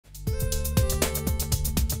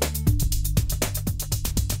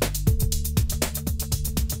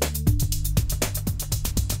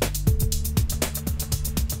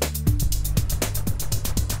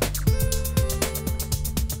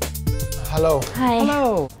Hello. Hi.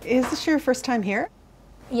 Hello. Is this your first time here?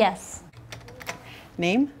 Yes.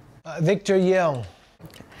 Name? Victor Yeung.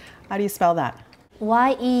 How do you spell that?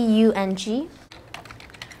 Yeung.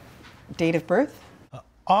 Date of birth?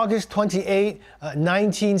 August 28,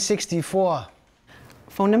 1964.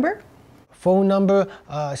 Phone number? Phone number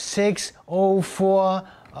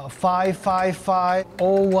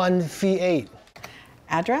 604-555-0138.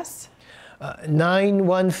 Address?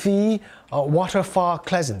 913 Waterfall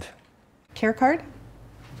Crescent. Care card?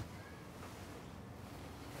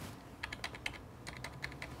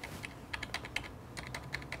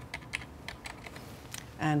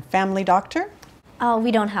 And family doctor? Oh,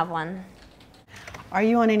 we don't have one. Are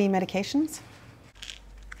you on any medications?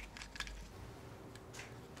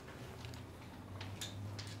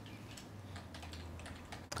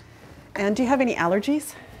 And do you have any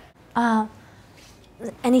allergies?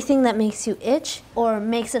 Anything that makes you itch or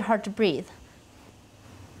makes it hard to breathe?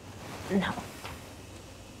 No.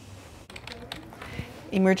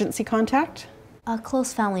 Emergency contact? A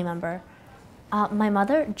close family member. My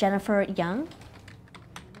mother, Jennifer Young.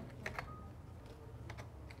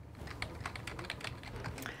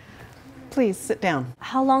 Please sit down.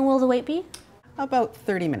 How long will the wait be? About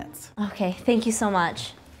 30 minutes. Okay, thank you so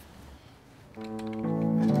much.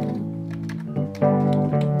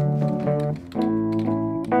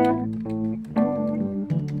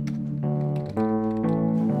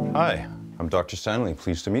 Hi, I'm Dr. Stanley.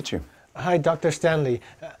 Pleased to meet you. Hi, Dr. Stanley.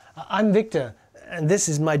 I'm Victor, and this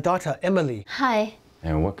is my daughter, Emily. Hi.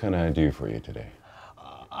 And what can I do for you today?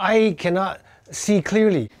 I cannot see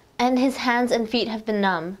clearly. And his hands and feet have been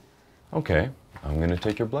numb. Okay, I'm going to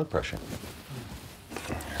take your blood pressure.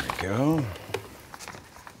 There we go.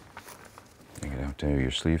 Take it out to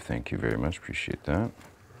your sleeve. Thank you very much. Appreciate that.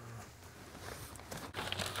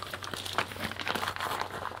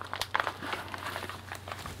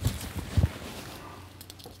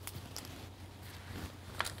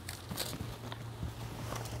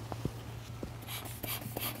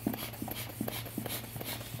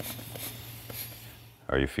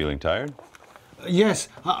 Are you feeling tired? Yes,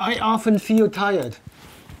 I often feel tired.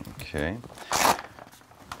 Okay.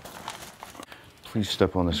 Please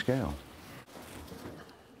step on the scale.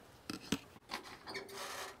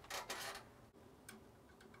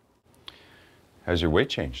 Has your weight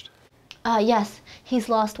changed? Yes, he's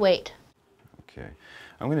lost weight. Okay.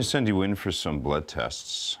 I'm going to send you in for some blood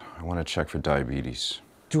tests. I want to check for diabetes.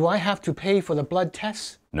 Do I have to pay for the blood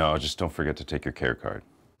tests? No, just don't forget to take your care card.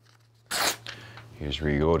 Here's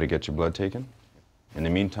where you go to get your blood taken. In the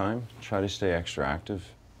meantime, try to stay extra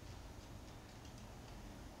active.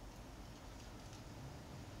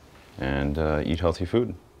 And eat healthy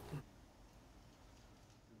food.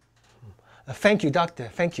 Thank you, doctor.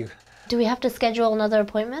 Thank you. Do we have to schedule another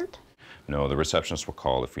appointment? No, the receptionist will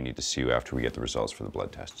call if we need to see you after we get the results for the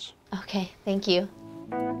blood tests. Okay, thank you.